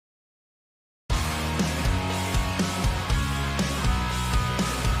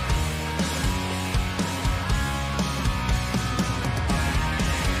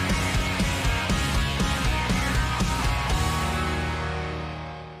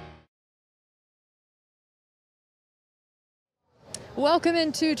Welcome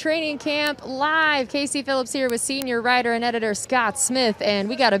into training camp live. Casey Phillips here with senior writer and editor Scott Smith, and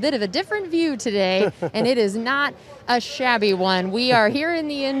we got a bit of a different view today, and it is not a shabby one. We are here in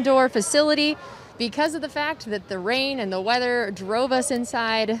the indoor facility because of the fact that the rain and the weather drove us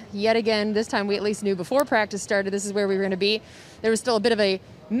inside yet again. This time we at least knew before practice started this is where we were going to be. There was still a bit of a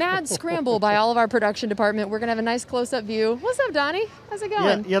mad scramble by all of our production department. We're going to have a nice close-up view. What's up, Donnie? How's it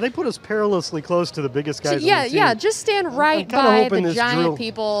going? Yeah, they put us perilously close to the biggest guys on the team. Yeah, just stand right by the giant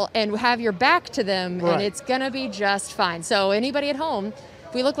people and have your back to them, and it's going to be just fine. So anybody at home,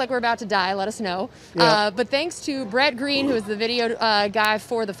 if we look like we're about to die, let us know. Yeah. But thanks to Brett Green, who is the video guy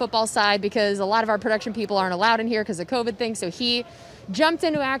for the football side, because a lot of our production people aren't allowed in here because of COVID thing, so he jumped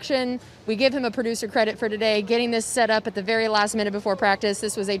into action. We give him a producer credit for today, getting this set up at the very last minute before practice.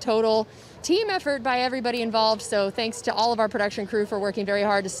 This was a total team effort by everybody involved, so thanks to all of our production crew for working very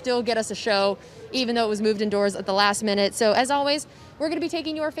hard to still get us a show, even though it was moved indoors at the last minute. So as always, we're going to be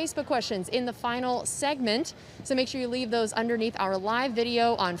taking your Facebook questions in the final segment, so make sure you leave those underneath our live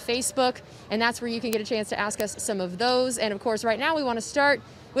video on Facebook, and that's where you can get a chance to ask us some of those. And of course, right now we want to start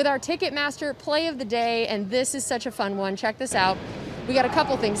with our Ticketmaster play of the day, and this is such a fun one. Check this out. We got a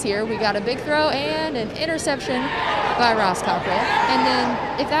couple things here. We got a big throw and an interception by Ross Cockrell. And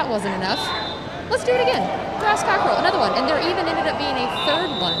then, if that wasn't enough, let's do it again. Ross Cockrell, another one. And there even ended up being a third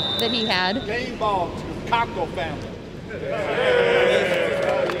one that he had. Game ball to the Cockrell family.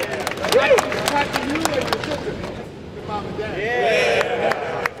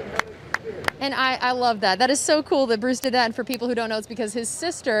 And I love that. That is so cool that Bruce did that. And for people who don't know, it's because his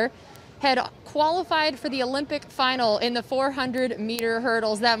sister had qualified for the Olympic final in the 400-meter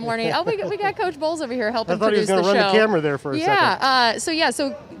hurdles that morning. Oh, we got Coach Bowles over here helping produce the show. I thought he was going to run the camera there for a second.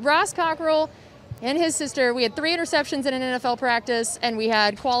 So Ross Cockrell and his sister, we had 3 interceptions in an NFL practice, and we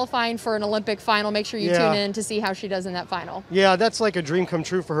had qualifying for an Olympic final. Make sure you tune in to see how she does in that final. Yeah, that's like a dream come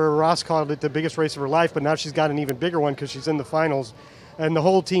true for her. Ross called it the biggest race of her life, but now she's got an even bigger one because she's in the finals. And the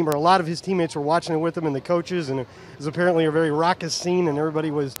whole team, or a lot of his teammates, were watching it with him, and the coaches, and it was apparently a very raucous scene, and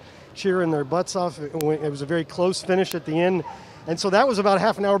everybody was cheering their butts off. It was a very close finish at the end. And so that was about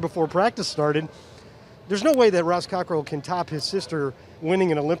half an hour before practice started. There's no way that Ross Cockrell can top his sister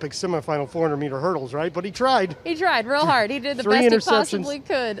winning an Olympic semifinal 400-meter hurdles, right? But he tried. He tried real hard. He did the best he possibly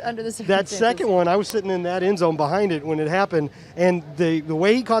could under the circumstances. That second one, I was sitting in that end zone behind it when it happened, and the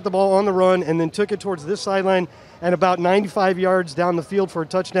way he caught the ball on the run and then took it towards this sideline and about 95 yards down the field for a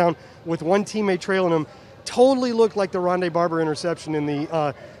touchdown with one teammate trailing him, totally looked like the Rondé Barber interception in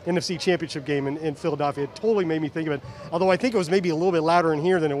the NFC Championship game in Philadelphia. It totally made me think of it, although I think it was maybe a little bit louder in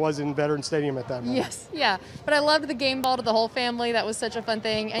here than it was in Veterans Stadium at that moment. Yes, yeah. But I loved the game ball to the whole family. That was such a fun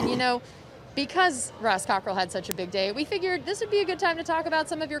thing. And, you know, because Ross Cockrell had such a big day, we figured this would be a good time to talk about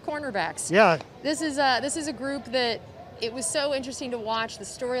some of your cornerbacks. Yeah. This is a group that it was so interesting to watch the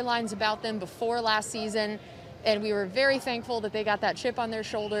storylines about them before last season. And we were very thankful that they got that chip on their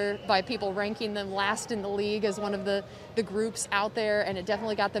shoulder by people ranking them last in the league as one of the groups out there, and it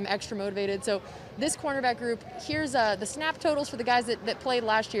definitely got them extra motivated. So this cornerback group, here's the snap totals for the guys that played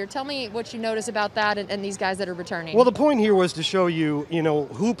last year. Tell me what you notice about that and these guys that are returning. Well, the point here was to show you,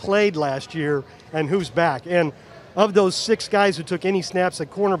 who played last year and who's back. And of those 6 guys who took any snaps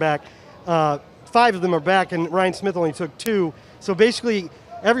at cornerback, 5 of them are back, and Ryan Smith only took 2. So basically,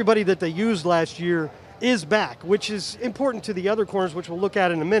 everybody that they used last year is back, which is important to the other corners, which we'll look at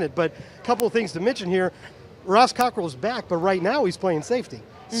in a minute. But a couple of things to mention here. Ross Cockrell's back, but right now he's playing safety.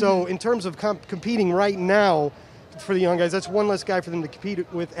 Mm-hmm. So in terms of competing right now for the young guys, that's one less guy for them to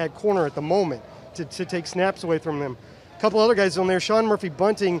compete with at corner at the moment to take snaps away from them. A couple other guys on there. Sean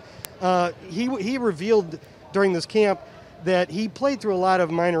Murphy-Bunting, he revealed during this camp that he played through a lot of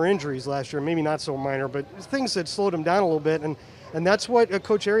minor injuries last year, maybe not so minor, but things that slowed him down a little bit. And that's what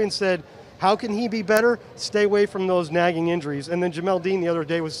Coach Arians said. How can he be better? Stay away from those nagging injuries. And then Jamel Dean the other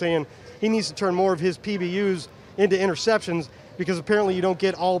day was saying he needs to turn more of his PBUs into interceptions because apparently you don't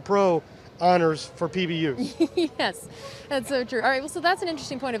get all-pro honors for PBUs. Yes, that's so true. All right, well, so that's an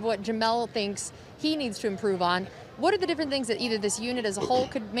interesting point of what Jamel thinks he needs to improve on. What are the different things that either this unit as a whole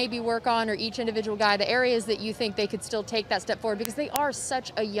could maybe work on, or each individual guy, the areas that you think they could still take that step forward? Because they are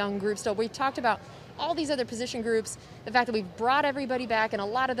such a young group still. We've talked about all these other position groups, the fact that we've brought everybody back, and a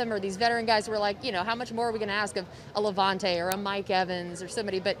lot of them are these veteran guys who are like, how much more are we going to ask of a Levante or a Mike Evans or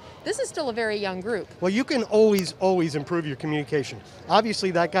somebody? But this is still a very young group. Well, you can always improve your communication.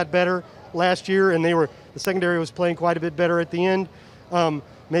 Obviously, that got better last year, and the secondary was playing quite a bit better at the end,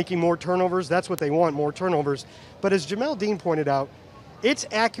 making more turnovers. That's what they want, more turnovers. But as Jamel Dean pointed out, it's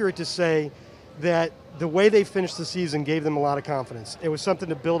accurate to say that the way they finished the season gave them a lot of confidence. It was something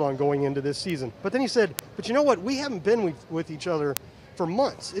to build on going into this season. But then he said, but you know what? We haven't been with each other for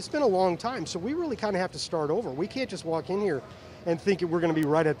months. It's been a long time, so we really kind of have to start over. We can't just walk in here and think we're going to be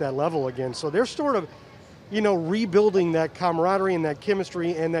right at that level again. So they're sort of, rebuilding that camaraderie and that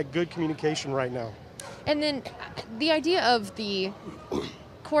chemistry and that good communication right now. And then the idea of the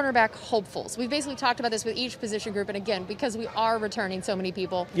cornerback hopefuls. We've basically talked about this with each position group, and again, because we are returning so many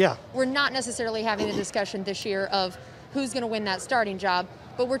people, we're not necessarily having a discussion this year of who's going to win that starting job,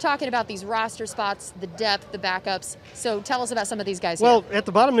 but we're talking about these roster spots, the depth, the backups. So tell us about some of these guys. Well, at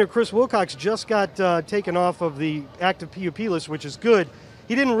the bottom there, Chris Wilcox just got taken off of the active PUP list, which is good.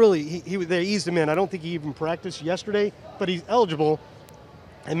 He didn't really, they eased him in. I don't think he even practiced yesterday, but he's eligible.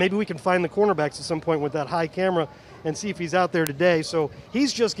 And maybe we can find the cornerbacks at some point with that high camera and see if he's out there today. So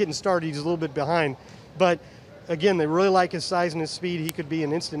he's just getting started. He's a little bit behind. But again, they really like his size and his speed. He could be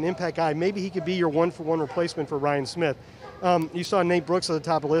an instant impact guy. Maybe he could be your one-for-one replacement for Ryan Smith. You saw Nate Brooks at the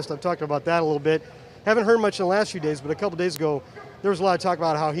top of the list. I've talked about that a little bit. Haven't heard much in the last few days, but a couple days ago, there was a lot of talk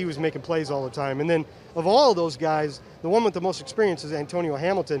about how he was making plays all the time. And then of all of those guys, the one with the most experience is Antonio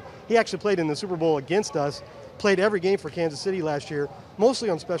Hamilton. He actually played in the Super Bowl against us, played every game for Kansas City last year,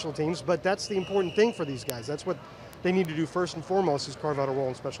 mostly on special teams, but that's the important thing for these guys. That's what they need to do first and foremost, is carve out a role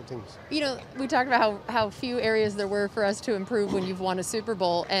in special teams. We talked about how few areas there were for us to improve when you've won a Super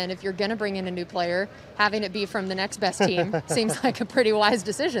Bowl, and if you're going to bring in a new player, having it be from the next best team seems like a pretty wise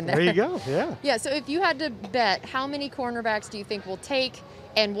decision there. There you go, yeah. Yeah, so if you had to bet, how many cornerbacks do you think we'll take,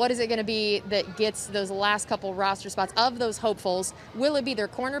 and what is it going to be that gets those last couple roster spots of those hopefuls? Will it be their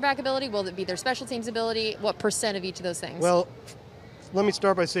cornerback ability? Will it be their special teams ability? What percent of each of those things? Well, let me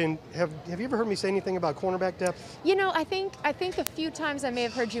start by saying, have you ever heard me say anything about cornerback depth? I think a few times I may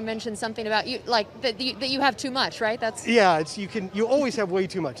have heard you mention something about that you have too much, right? You always have way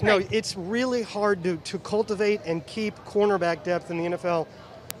too much. Right. No, it's really hard to cultivate and keep cornerback depth in the NFL.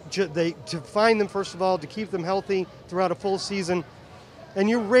 To find them, first of all, to keep them healthy throughout a full season. And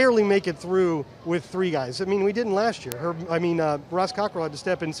you rarely make it through with three guys. I mean, we didn't last year. Ross Cockrell had to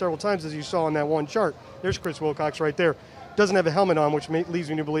step in several times, as you saw on that one chart. There's Chris Wilcox right there. Doesn't have a helmet on, which leads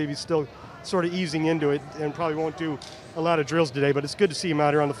me to believe he's still sort of easing into it and probably won't do a lot of drills today, but it's good to see him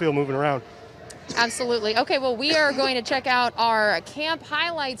out here on the field moving around. Absolutely. Okay, well, we are going to check out our camp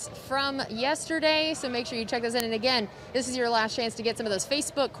highlights from yesterday, so make sure you check those in. And again, this is your last chance to get some of those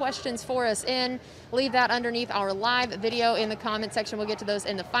Facebook questions for us in. Leave that underneath our live video in the comment section. We'll get to those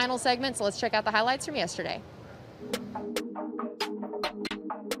in the final segment, so let's check out the highlights from yesterday.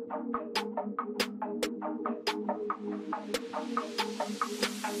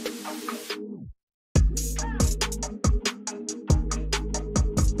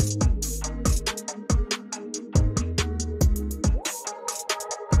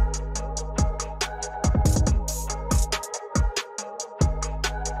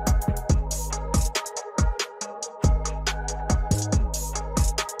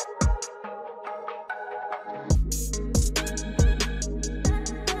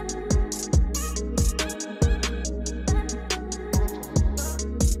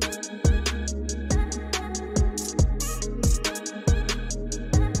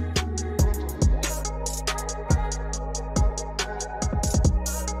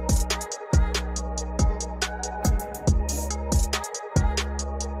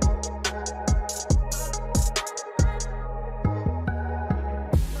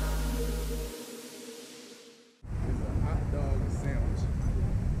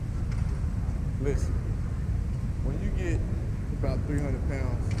 Listen, when you get about 300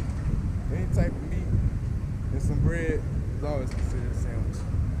 pounds, any type of meat and some bread is always considered a sandwich.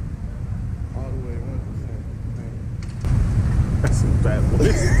 All the way, 100%. That's some bad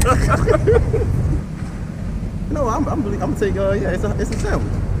boys. No, I'm gonna take, it's a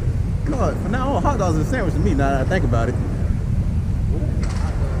sandwich. No, for now on, hot dogs is a sandwich to me now that I think about it.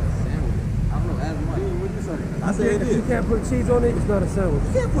 I said if you can't put cheese on it, it's not a sandwich.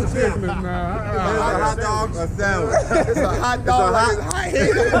 You can't put cheese on it. It's a hot dog, a sandwich. It's a hot dog.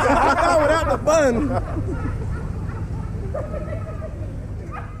 It's a hot dog without the bun.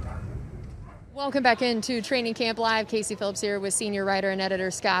 Welcome back into Training Camp Live. Casey Phillips here with senior writer and editor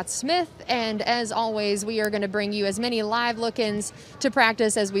Scott Smith. And as always, we are going to bring you as many live look-ins to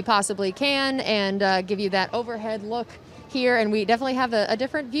practice as we possibly can and give you that overhead look here. And we definitely have a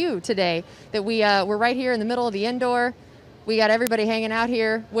different view today that we're right here in the middle of the indoor. We got everybody hanging out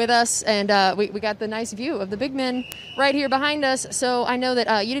here with us, and we got the nice view of the big men right here behind us. So I know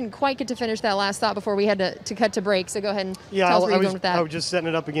that you didn't quite get to finish that last thought before we had to cut to break. So go ahead and tell us where you're going with that. I was just setting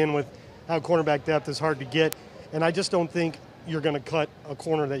it up again with how cornerback depth is hard to get, and I just don't think you're going to cut a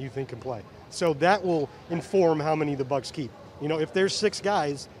corner that you think can play. So that will inform how many the Bucs keep. You know, if there's 6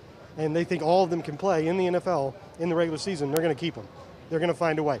 guys and they think all of them can play in the NFL in the regular season, they're going to keep them. They're going to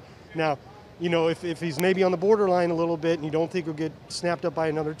find a way. Now, you know, if he's maybe on the borderline a little bit and you don't think he'll get snapped up by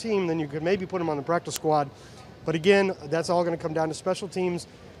another team, then you could maybe put him on the practice squad. But again, that's all going to come down to special teams,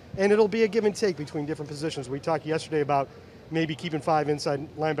 and it'll be a give and take between different positions. We talked yesterday about maybe keeping 5 inside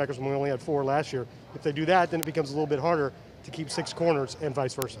linebackers when we only had 4 last year. If they do that, then it becomes a little bit harder to keep 6 corners and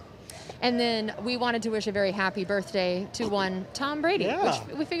vice versa. And then we wanted to wish a very happy birthday to one Tom Brady,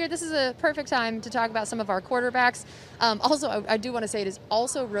 which we figured this is a perfect time to talk about some of our quarterbacks. Also, I do want to say it is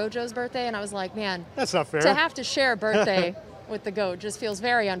also Rojo's birthday, and I was like, man, that's not fair. To have to share a birthday with the GOAT just feels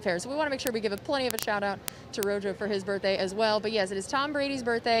very unfair. So we want to make sure we give plenty of a shout out to Rojo for his birthday as well. But yes, it is Tom Brady's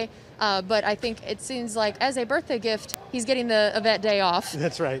birthday. But I think it seems like as a birthday gift, he's getting the vet day off.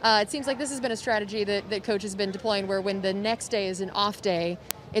 That's right. It seems like this has been a strategy that Coach has been deploying where when the next day is an off day,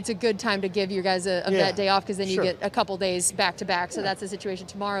 it's a good time to give you guys a vet day off because then you get a couple days back to back. So that's the situation.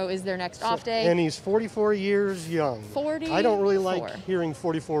 Tomorrow is their next off day. And he's 44 years young. 44. I don't really like hearing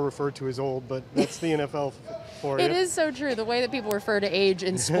 44 referred to as old, but that's the NFL for you. It is so true. The way that people refer to age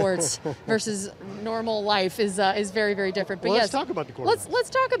in sports versus normal life is very, very different. But well, yes, let's talk about the quarterback. Let's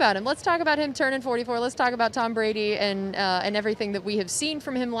talk about him. Let's talk about him turning 44. Let's talk about Tom Brady and everything that we have seen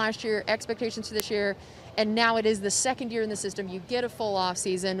from him last year, expectations for this year. And now it is the second year in the system. You get a full off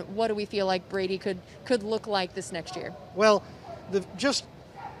season. What do we feel like Brady could look like this next year? Well, we'll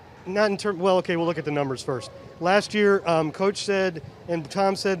look at the numbers first. Last year, Coach said and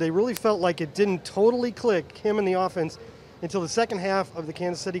Tom said they really felt like it didn't totally click, him and the offense, until the second half of the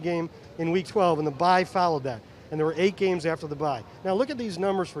Kansas City game in Week 12, and the bye followed that. And there were 8 games after the bye. Now look at these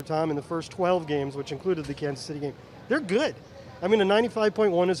numbers for Tom in the first 12 games, which included the Kansas City game. They're good. I mean, a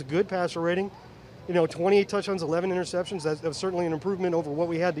 95.1 is a good passer rating. You know, 28 touchdowns, 11 interceptions. That's certainly an improvement over what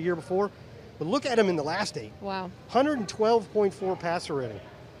we had the year before. But look at him in the last 8. Wow. 112.4 passer rating.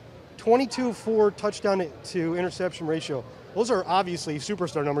 22-4 touchdown to interception ratio. Those are obviously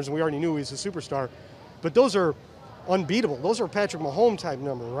superstar numbers, and we already knew he was a superstar. But those are unbeatable. Those are Patrick Mahomes type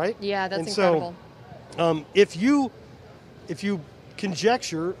number, right? Yeah, that's incredible. So, if you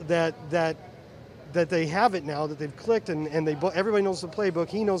conjecture that they have it now, that they've clicked, and everybody knows the playbook,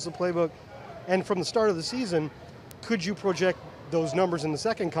 he knows the playbook, and from the start of the season, could you project those numbers in the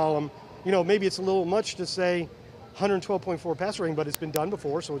second column? You know, maybe it's a little much to say 112.4 passer rating, but it's been done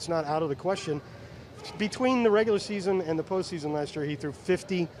before, so it's not out of the question. Between the regular season and the postseason last year, he threw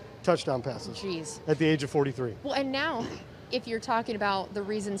 50 touchdown passes. Jeez. At the age of 43. Well, and now, if you're talking about the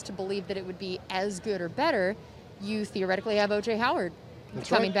reasons to believe that it would be as good or better, you theoretically have O.J. Howard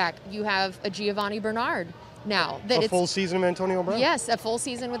coming back. You have a Giovanni Bernard now. A full season of Antonio Brown? Yes, a full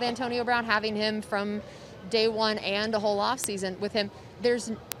season with Antonio Brown, having him from day one and a whole off season with him.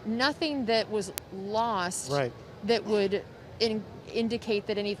 There's nothing that was lost that would indicate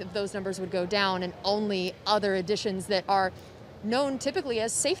that any of those numbers would go down, and only other additions that are known typically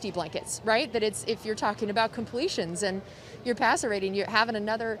as safety blankets, right? That it's, if you're talking about completions and your passer rating, you're having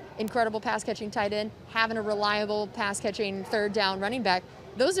another incredible pass catching tight end, having a reliable pass catching third down running back.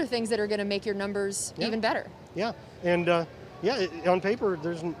 Those are things that are going to make your numbers even better. Yeah, and on paper,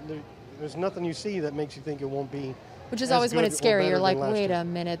 there's nothing you see that makes you think it won't be. Which is always when it's scary. You're like, wait a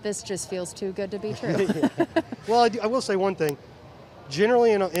minute, this just feels too good to be true. Well, I will say one thing.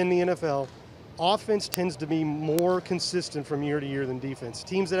 Generally in the NFL, offense tends to be more consistent from year to year than defense.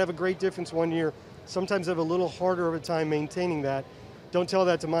 Teams that have a great defense one year sometimes have a little harder of a time maintaining that. Don't tell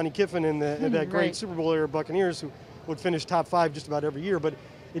that to Monty Kiffin and that great Super Bowl era Buccaneers who would finish top 5 just about every year. But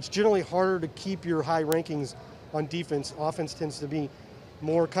it's generally harder to keep your high rankings on defense. Offense tends to be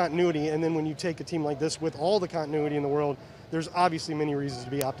more continuity, and then when you take a team like this with all the continuity in the world, there's obviously many reasons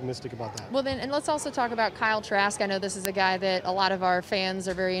to be optimistic about that. Well then, and let's also talk about Kyle Trask. I know this is a guy that a lot of our fans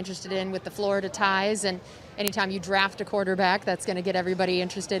are very interested in with the Florida ties, and anytime you draft a quarterback, that's going to get everybody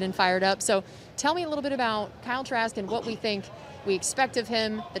interested and fired up. So tell me a little bit about Kyle Trask and what we expect of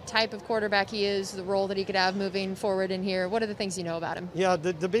him, the type of quarterback he is, the role that he could have moving forward in here. What are the things you know about him? Yeah,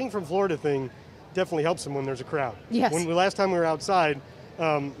 the being from Florida thing definitely helps him when there's a crowd. Yes. When the last time we were outside,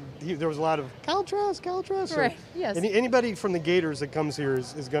 there was a lot of Kyle Trask. Right, yes. Anybody from the Gators that comes here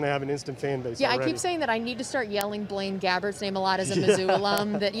is going to have an instant fan base already. I keep saying that I need to start yelling Blaine Gabbert's name a lot as a Mizzou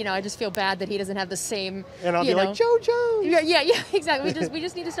alum, that, I just feel bad that he doesn't have the same, and I'll be like, JoJo! Yeah, exactly. We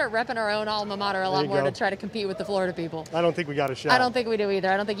just need to start repping our own alma mater a lot more to try to compete with the Florida people. I don't think we got a shot. I don't think we do either.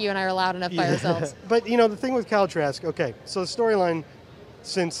 I don't think you and I are allowed enough by ourselves. But, the thing with Kyle Trask, okay, so the storyline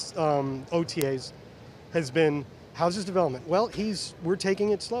since OTAs has been, how's his development? Well, we're taking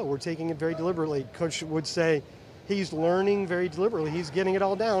it slow. We're taking it very deliberately. Coach would say, he's learning very deliberately. He's getting it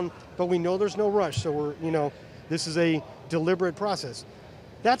all down, but we know there's no rush. So this is a deliberate process.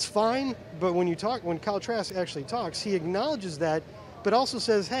 That's fine, but when Kyle Trask actually talks, he acknowledges that, but also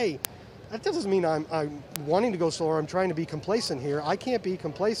says, hey, that doesn't mean I'm wanting to go slower. I'm trying to be complacent here. I can't be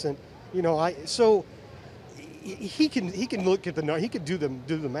complacent. So he can look at he could do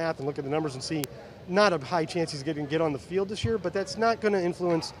the math and look at the numbers and see not a high chance he's going to get on the field this year, but that's not going to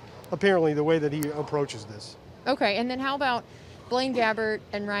influence apparently the way that he approaches this. Okay, and then how about Blaine Gabbert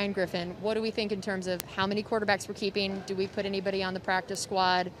and Ryan Griffin? What do we think in terms of how many quarterbacks we're keeping? Do we put anybody on the practice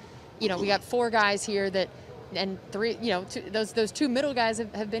squad? We got 4 guys here and 3, those 2 middle guys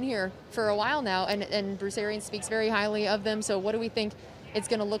have been here for a while now, and Bruce Arians speaks very highly of them. So what do we think it's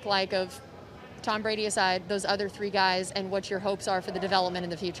going to look like, of Tom Brady aside, those other 3 guys, and what your hopes are for the development in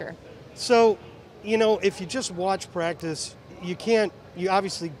the future? So, if you just watch practice, you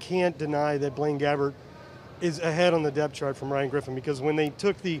obviously can't deny that Blaine Gabbert is ahead on the depth chart from Ryan Griffin, because when they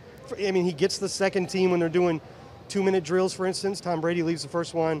took he gets the second team when they're doing 2-minute drills, for instance. Tom Brady leads the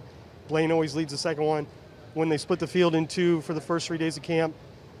first one. Blaine always leads the second one. When they split the field in 2 for the first 3 days of camp,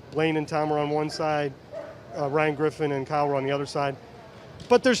 Blaine and Tom were on one side, Ryan Griffin and Kyle were on the other side.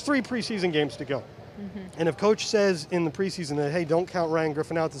 But there's 3 preseason games to go. Mm-hmm. And if coach says in the preseason that, hey, don't count Ryan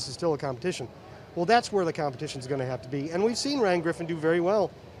Griffin out, this is still a competition, well, that's where the competition is going to have to be. And we've seen Ryan Griffin do very well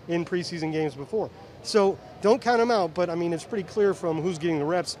in preseason games before. So don't count him out, but it's pretty clear from who's getting the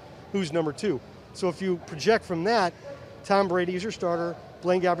reps, who's number 2. So if you project from that, Tom Brady is your starter,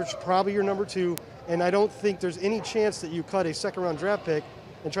 Blaine Gabbert's probably your number 2, and I don't think there's any chance that you cut a second-round draft pick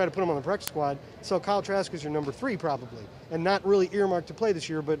and try to put him on the practice squad. So Kyle Trask is your number 3 probably, and not really earmarked to play this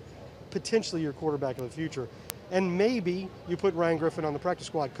year, but potentially your quarterback of the future. And maybe you put Ryan Griffin on the practice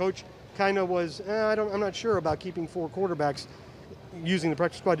squad. Coach kind of was, I'm not sure about keeping 4 quarterbacks, using the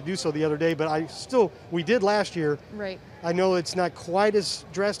practice squad to do so the other day, but we did last year. Right. I know it's not quite as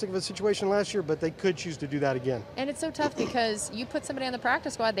drastic of a situation last year, but they could choose to do that again. And it's so tough because you put somebody on the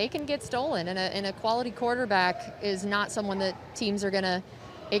practice squad, they can get stolen, and a quality quarterback is not someone that teams are going to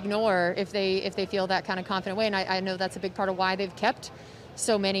ignore if they feel that kind of confident way. And I know that's a big part of why they've kept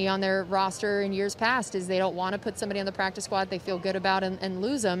so many on their roster in years past, is they don't want to put somebody on the practice squad they feel good about and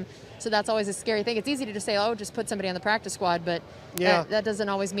lose them. So that's always a scary thing. It's easy to just say, oh, just put somebody on the practice squad, but that doesn't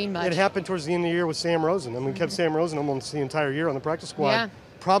always mean much. It happened towards the end of the year with Sam Rosen. We kept Sam Rosen almost the entire year on the practice squad,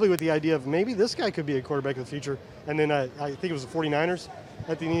 probably with the idea of maybe this guy could be a quarterback of the future. And then I think it was the 49ers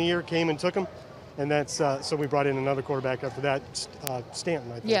at the end of the year came and took him. And that's so we brought in another quarterback after that,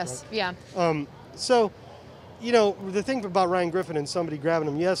 Stanton, I think. Yes, right? yeah. So, the thing about Ryan Griffin and somebody grabbing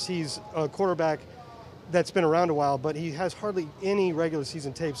him, yes, he's a quarterback that's been around a while, but he has hardly any regular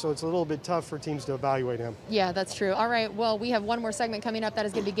season tape, so it's a little bit tough for teams to evaluate him. Yeah, that's true. All right, well, we have one more segment coming up that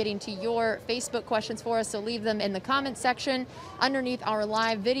is going to be getting to your Facebook questions for us, so leave them in the comments section underneath our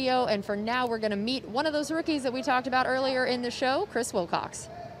live video. And for now, we're going to meet one of those rookies that we talked about earlier in the show, Chris Wilcox.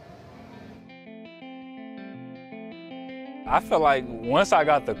 I feel like once I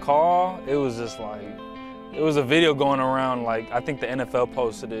got the call, it was just like, it was a video going around, like I think the NFL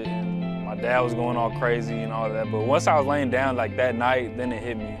posted it, and my dad was going all crazy and all that. But once I was laying down like that night, then it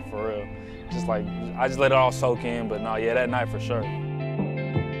hit me for real. Just like, I just let it all soak in, but no, yeah, that night for sure.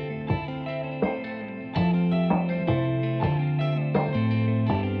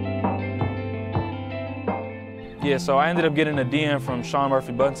 Yeah, so I ended up getting a DM from Sean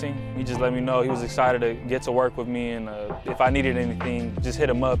Murphy-Bunting. He just let me know he was excited to get to work with me, and if I needed anything, just hit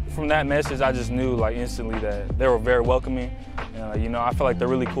him up. From that message, I just knew like instantly that they were very welcoming. I feel like they're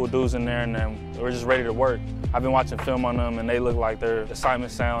really cool dudes in there, and we're just ready to work. I've been watching film on them, and they look like they're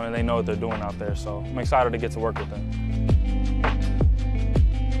assignment sound, and they know what they're doing out there, so I'm excited to get to work with them.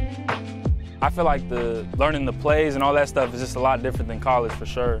 I feel like learning the plays and all that stuff is just a lot different than college for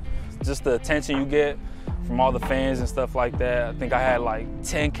sure. Just the attention you get from all the fans and stuff like that. I think I had like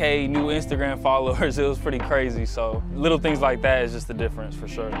 10K new Instagram followers. It was pretty crazy. So little things like that is just the difference for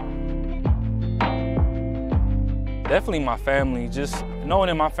sure. Definitely my family. Just no one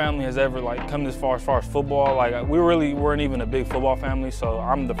in my family has ever like come this far as football. Like we really weren't even a big football family. So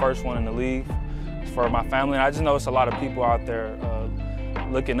I'm the first one in the league for my family. And I just know it's a lot of people out there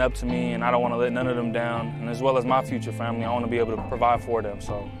looking up to me, and I don't want to let none of them down. And as well as my future family, I want to be able to provide for them.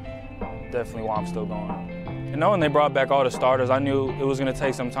 So definitely why I'm still going. And knowing they brought back all the starters, I knew it was going to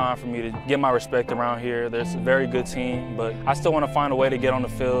take some time for me to get my respect around here. There's a very good team, but I still want to find a way to get on the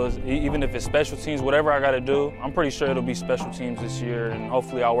field, even if it's special teams, whatever I got to do. I'm pretty sure it'll be special teams this year, and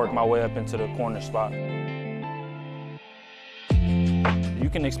hopefully I'll work my way up into the corner spot. You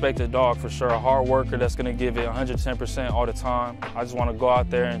can expect a dog for sure, a hard worker that's going to give it 110% all the time. I just want to go out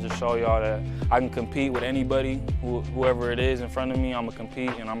there and just show y'all that I can compete with anybody, whoever it is in front of me. I'm going to compete,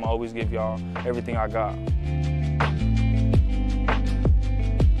 and I'm going to always give y'all everything I got.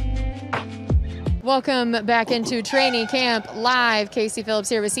 Welcome back into training camp live. Casey Phillips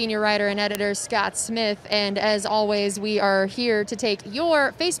here with senior writer and editor Scott Smith. And as always, we are here to take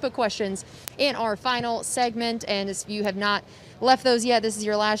your Facebook questions in our final segment. And if you have not left those yet, this is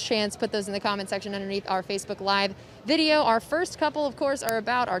your last chance. Put those in the comment section underneath our Facebook Live video. Our first couple, of course, are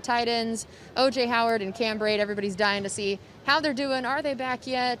about our tight ends, O.J. Howard and Cam Brate. Everybody's dying to see how they're doing. Are they back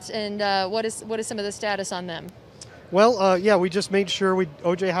yet? And what is some of the status on them? Well, yeah, we just made sure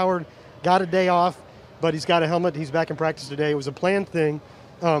O.J. Howard got a day off, but he's got a helmet. He's back in practice today. It was a planned thing.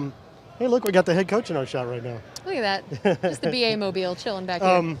 Hey, look, we got the head coach in our shot right now. Look at that. Just the BA mobile chilling back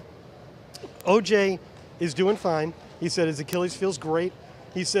here. OJ is doing fine. He said his Achilles feels great.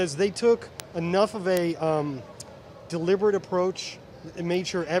 He says they took enough of a deliberate approach and made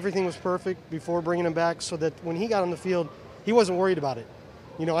sure everything was perfect before bringing him back so that when he got on the field, he wasn't worried about it.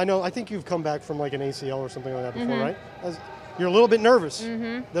 You know, I think you've come back from like an ACL or something like that before, right? You're a little bit nervous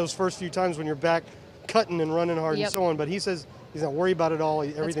those first few times when you're back cutting and running hard and so on. But he says he's not worried about it at all.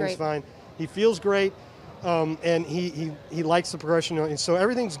 Everything's fine. He feels great, and he likes the progression. And so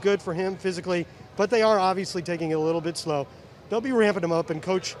everything's good for him physically, but they are obviously taking it a little bit slow. They'll be ramping him up, and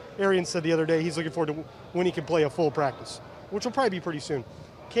Coach Arians said the other day he's looking forward to when he can play a full practice, which will probably be pretty soon.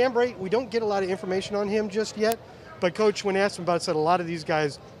 Cam Brate, we don't get a lot of information on him just yet, but Coach, when asked him about it, said a lot of these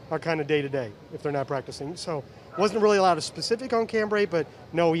guys are kind of day-to-day if they're not practicing. So wasn't really a lot of specific on Cam Brate, but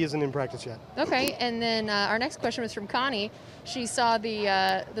no, he isn't in practice yet. Okay, and then our next question was from Connie. She saw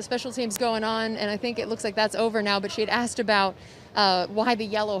the special teams going on, and I think it looks like that's over now, but she had asked about why the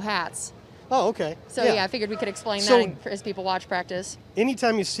yellow hats. Oh, okay. So yeah, I figured we could explain that as people watch practice.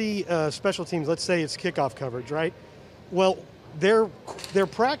 Anytime you see special teams, let's say it's kickoff coverage, right? Well, they're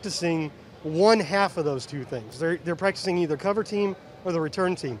practicing one half of those two things. They're practicing either cover team or the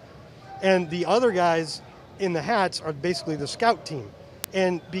return team, and the other guys in the hats are basically the scout team.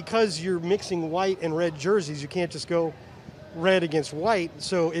 And because you're mixing white and red jerseys, you can't just go red against white.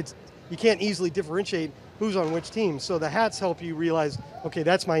 So you can't easily differentiate who's on which team. So the hats help you realize, okay,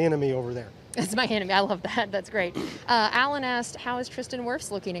 that's my enemy over there. That's my enemy. I love that. That's great. Alan asked, how is Tristan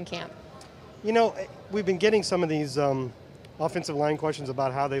Wirfs looking in camp? You know, we've been getting some of these offensive line questions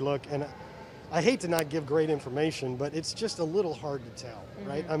about how they look. And I hate to not give great information, but it's just a little hard to tell,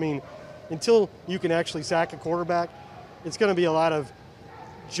 right? I mean, until you can actually sack a quarterback, it's going to be a lot of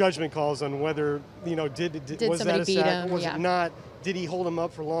judgment calls on whether, you know, was that a sack? Was it not? Did he hold him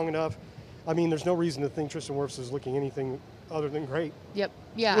up for long enough? I mean, there's no reason to think Tristan Wirfs is looking anything other than great. Yep.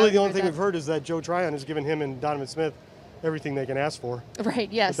 Yeah. Really, the only thing we've heard is that Joe Tryon has given him and Donovan Smith everything they can ask for.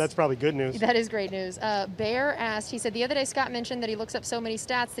 Right, yes. But that's probably good news. That is great news. Bear asked, he said, the other day Scott mentioned that he looks up so many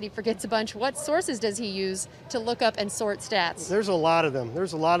stats that he forgets a bunch. What sources does he use to look up and sort stats? There's a lot of them.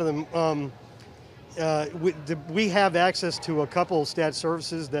 We have access to a couple stat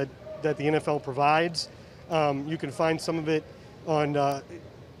services that the NFL provides. You can find some of it on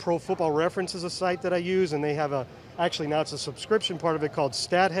Pro Football Reference is a site that I use, and they have actually now it's a subscription part of it called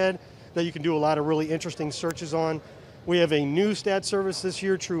StatHead that you can do a lot of really interesting searches on. We have a new stat service this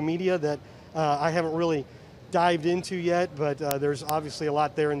year, True Media, that I haven't really dived into yet, but there's obviously a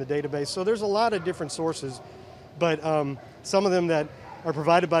lot there in the database. So there's a lot of different sources, but some of them that are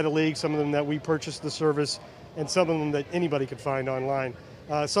provided by the league, some of them that we purchased the service, and some of them that anybody could find online.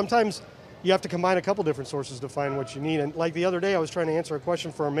 Sometimes you have to combine a couple different sources to find what you need. And like the other day, I was trying to answer a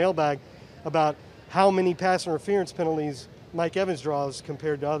question for a mailbag about how many pass interference penalties Mike Evans draws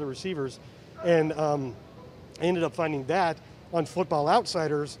compared to other receivers. And I ended up finding that on Football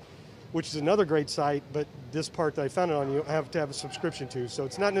Outsiders, which is another great site, but this part that I found it on, you have to have a subscription to. So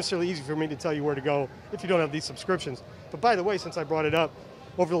it's not necessarily easy for me to tell you where to go if you don't have these subscriptions. But by the way, since I brought it up,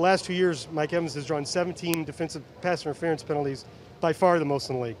 over the last 2 years, Mike Evans has drawn 17 defensive pass interference penalties, by far the most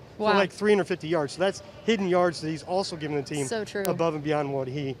in the league. Wow. For like 350 yards. So that's hidden yards that he's also given the team above and beyond what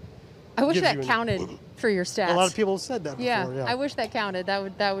he I wish that counted for your stats. A lot of people have said that before. Yeah, I wish that counted.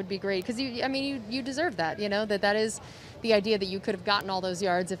 That would be great because you deserve that. You know that is the idea that you could have gotten all those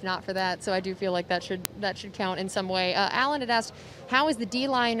yards if not for that. So I do feel like that should count in some way. Alan had asked, how is the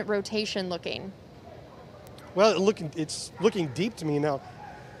D-line rotation looking? Well, it's looking deep to me now.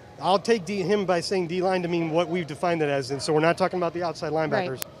 I'll take him by saying D-line to mean what we've defined it as. And so we're not talking about the outside linebackers.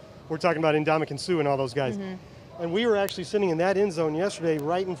 Right. We're talking about Ndamukong Suh and all those guys. Mm-hmm. And we were actually sitting in that end zone yesterday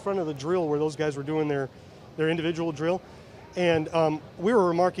right in front of the drill where those guys were doing their individual drill. And we were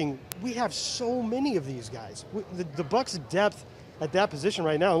remarking, we have so many of these guys. The Bucs' depth at that position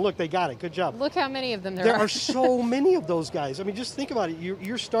right now. And look, they got it. Good job. Look how many of them there There are. are so many of those guys. I mean, just think about it.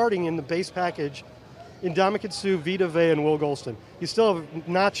 You're starting in the base package in Ndamukong Suh, Vita Vea, and Will Golston. You still have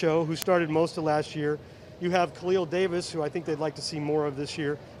Nacho, who started most of last year. You have Khalil Davis, who I think they'd like to see more of this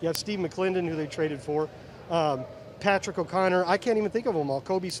year. You have Steve McClendon, who they traded for. Patrick O'Connor. I can't even think of them all.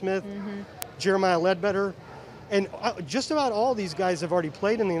 Kobe Smith, Jeremiah Ledbetter. And just about all these guys have already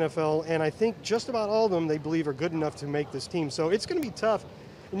played in the NFL, and I think just about all of them they believe are good enough to make this team. So it's going to be tough,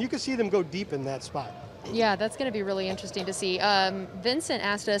 and you can see them go deep in that spot. Yeah, that's going to be really interesting to see. Vincent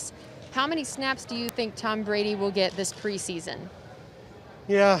asked us, how many snaps do you think Tom Brady will get this preseason?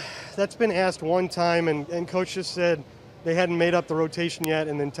 Yeah, that's been asked one time, and Coach just said they hadn't made up the rotation yet,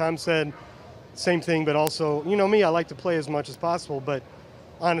 and then Tom said same thing, but also, you know me, I like to play as much as possible, but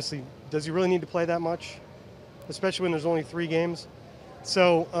honestly, does he really need to play that much? Especially when there's only 3 games.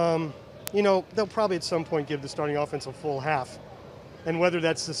 So, you know, they'll probably at some point give the starting offense a full half. And whether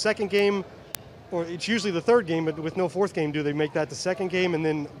that's the second game, or it's usually the third game, but with no fourth game, do they make that the second game and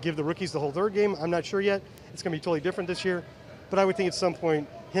then give the rookies the whole third game? I'm not sure yet. It's going to be totally different this year. But I would think at some point,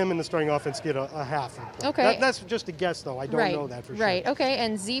 him and the starting offense get a half. Okay. That's just a guess, though. I don't know that for sure. Right, okay.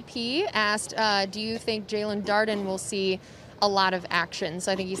 And ZP asked, do you think Jalen Darden will see a lot of action?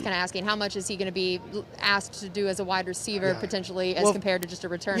 So I think he's kind of asking, how much is he going to be asked to do as a wide receiver potentially as compared to just a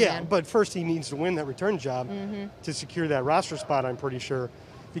return man? Yeah, but first he needs to win that return job to secure that roster spot, I'm pretty sure.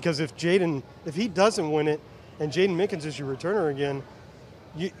 Because if he doesn't win it and Jaden Mickens is your returner again,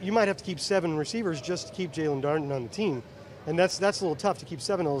 you might have to keep 7 receivers just to keep Jalen Darden on the team. And that's a little tough to keep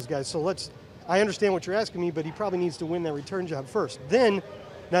 7 of those guys. So I understand what you're asking me, but he probably needs to win that return job first. Then,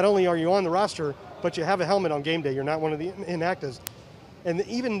 not only are you on the roster, but you have a helmet on game day. You're not one of the inactives. And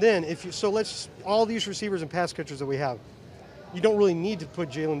even then, all these receivers and pass catchers that we have, you don't really need to put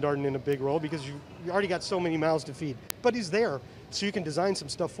Jalen Darden in a big role because you already got so many mouths to feed. But he's there, so you can design some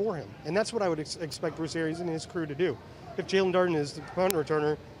stuff for him. And that's what I would expect Bruce Arians and his crew to do. If Jalen Darden is the punt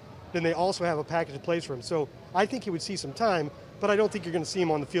returner, then they also have a package of plays for him. So I think he would see some time, but I don't think you're going to see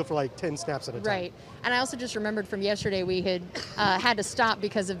him on the field for like 10 snaps at a time. Right. And I also just remembered from yesterday we had had to stop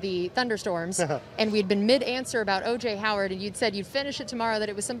because of the thunderstorms, and we'd been mid-answer about O.J. Howard, and you'd said you'd finish it tomorrow, that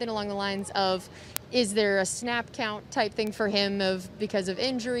it was something along the lines of, is there a snap count type thing for him because of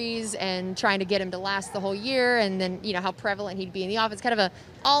injuries and trying to get him to last the whole year, and then, you know, how prevalent he'd be in the offense, kind of a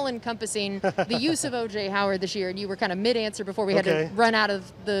all-encompassing the use of O.J. Howard this year, and you were kind of mid-answer before we had to run out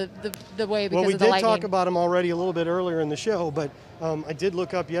of the way because of the lightning. Well, we did talk about him already a little bit earlier in the show, but I did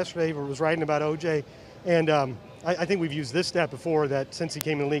look up yesterday, was writing about O.J., and I think we've used this stat before, that since he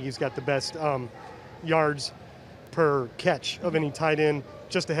came in the league, he's got the best yards per catch of any tight end,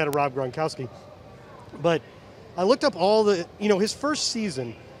 just ahead of Rob Gronkowski. But I looked up his first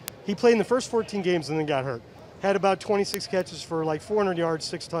season, he played in the first 14 games and then got hurt. Had about 26 catches for like 400 yards,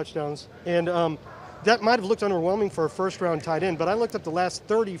 6 touchdowns. And that might have looked underwhelming for a first-round tight end, but I looked up the last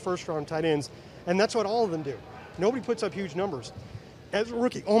 30 first-round tight ends, and that's what all of them do. Nobody puts up huge numbers. As a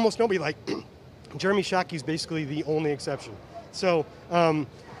rookie, almost nobody. Like Jeremy Shockey's basically the only exception. So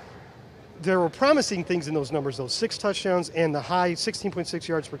there were promising things in those numbers, those 6 touchdowns and the high 16.6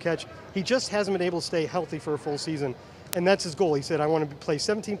 yards per catch. He just hasn't been able to stay healthy for a full season, and that's his goal. He said, I want to play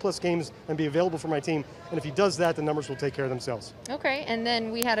 17-plus games and be available for my team, and if he does that, the numbers will take care of themselves. Okay, and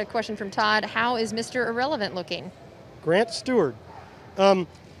then we had a question from Todd. How is Mr. Irrelevant looking? Grant Stewart. I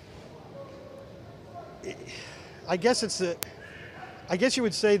guess you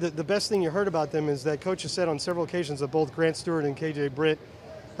would say that the best thing you heard about them is that Coach has said on several occasions that both Grant Stewart and KJ Britt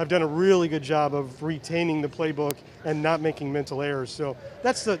have done a really good job of retaining the playbook and not making mental errors. So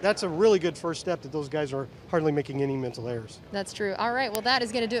that's a really good first step, that those guys are hardly making any mental errors. That's true. All right, well, that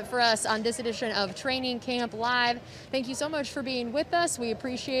is going to do it for us on this edition of Training Camp Live. Thank you so much for being with us. We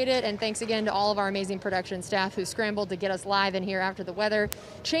appreciate it, and thanks again to all of our amazing production staff who scrambled to get us live in here after the weather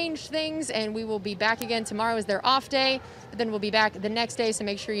changed things, and we will be back again. Tomorrow is their off day, but then we'll be back the next day, so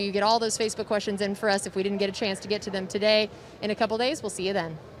make sure you get all those Facebook questions in for us if we didn't get a chance to get to them today. In a couple days, we'll see you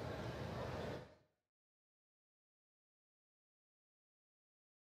then.